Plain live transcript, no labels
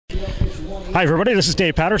Hi everybody, this is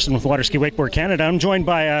Dave Patterson with Waterski Wakeboard Canada. I'm joined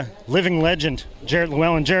by living legend, Jaret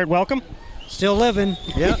Llewellyn. Jaret, welcome. Still living,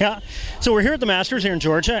 yeah. Yeah. So we're here at the Masters here in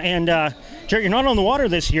Georgia, and Jaret, you're not on the water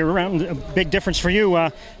this year. A big difference for you.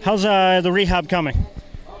 How's the rehab coming?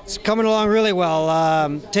 It's coming along really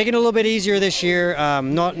well. Taking it a little bit easier this year.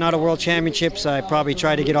 Not a World Championships. I probably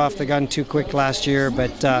tried to get off the gun too quick last year,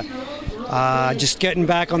 but just getting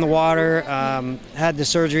back on the water. Had the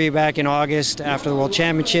surgery back in August after the World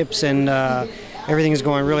Championships, and everything is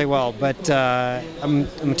going really well. But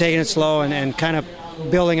I'm taking it slow and kind of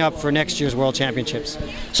building up for next year's World Championships.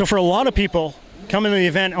 So for a lot of people, coming to the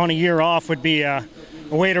event on a year off would be a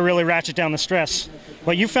way to really ratchet down the stress.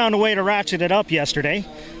 But you found a way to ratchet it up yesterday.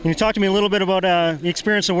 Can you talk to me a little bit about the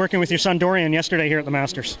experience of working with your son Dorian yesterday here at the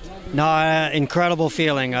Masters? No, incredible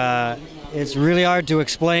feeling. It's really hard to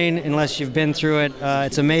explain unless you've been through it.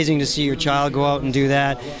 It's amazing to see your child go out and do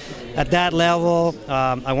that. At that level,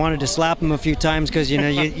 I wanted to slap him a few times because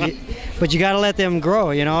but you got to let them grow,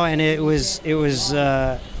 And it was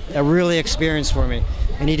a really experience for me.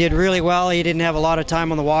 And he did really well. He didn't have a lot of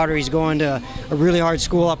time on the water. He's going to a really hard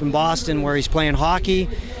school up in Boston where he's playing hockey.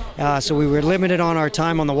 So we were limited on our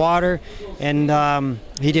time on the water, and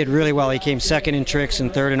he did really well. He came second in tricks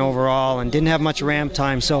and third in overall, and didn't have much ramp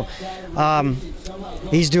time. So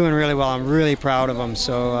he's doing really well. I'm really proud of him.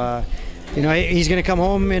 So he's going to come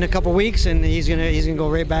home in a couple weeks, and he's going to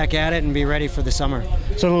go right back at it and be ready for the summer.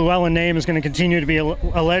 So the Llewellyn name is going to continue to be a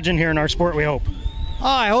legend here in our sport, we hope. Oh,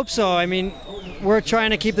 I hope so. I mean, we're trying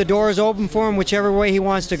to keep the doors open for him whichever way he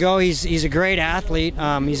wants to go. He's a great athlete.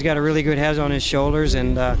 He's got a really good head on his shoulders,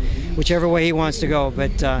 and whichever way he wants to go.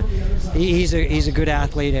 But he's a good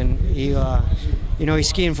athlete, and he's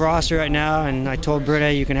skiing for Austria right now. And I told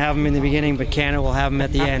Britta you can have him in the beginning, but Canada will have him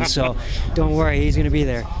at the end. So don't worry, he's going to be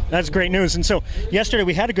there. That's great news. And so yesterday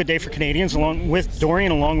we had a good day for Canadians, along with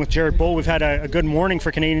Dorian, along with Jaret Bull. We've had a good morning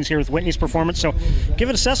for Canadians here with Whitney's performance. So give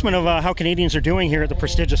an assessment of how Canadians are doing here at the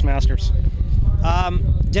prestigious Masters.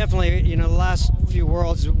 Definitely, the last few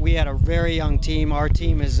Worlds we had a very young team. Our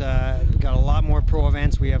team has got a lot more pro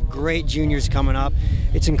events. We have great juniors coming up.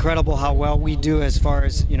 It's incredible how well we do as far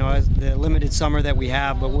as as the limited summer that we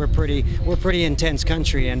have. But we're pretty intense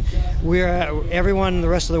country, and everyone, the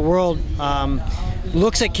rest of the world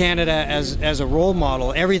looks at Canada as a role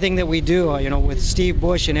model. Everything that we do, with Steve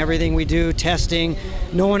Bush and everything we do, testing,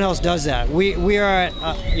 no one else does that. We are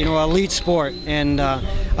elite sport, and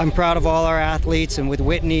I'm proud of all our athletes, and with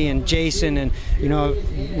Whitney and Jason and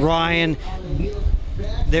Ryan.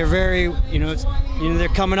 They're very they're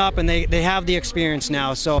coming up, and they have the experience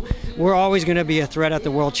now. So we're always going to be a threat at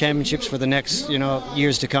the World Championships for the next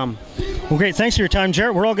years to come. Well, great. Thanks for your time,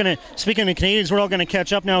 Jaret. We're all going to, speaking of Canadians, we're all going to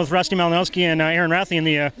catch up now with Rusty Malinowski and Aaron Rathie in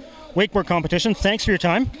the wakeboard competition. Thanks for your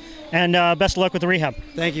time, and best of luck with the rehab.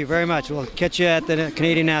 Thank you very much. We'll catch you at the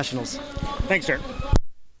Canadian Nationals. Thanks, Jaret.